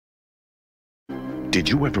Did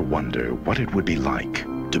you ever wonder what it would be like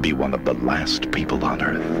to be one of the last people on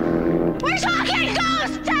Earth? We're talking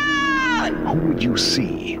ghost town! Who would you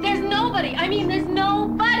see? There's nobody. I mean, there's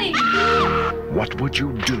nobody. Ah! What would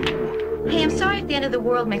you do? Hey, I'm sorry if the end of the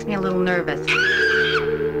world makes me a little nervous.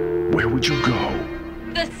 Where would you go?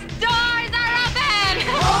 The stars are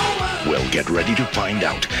open! Well, get ready to find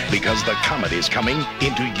out, because the comet is coming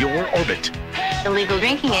into your orbit. The legal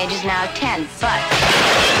drinking age is now 10, but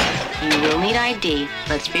you will need ID.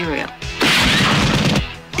 Let's be real.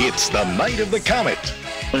 It's the night of the comet.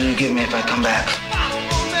 What do you give me if I come back?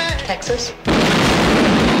 Texas?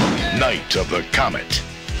 Night of the comet.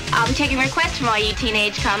 I'll be taking requests from all you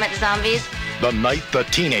teenage comet zombies. The night the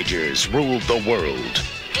teenagers ruled the world.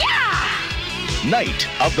 Yeah! Night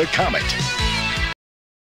of the comet.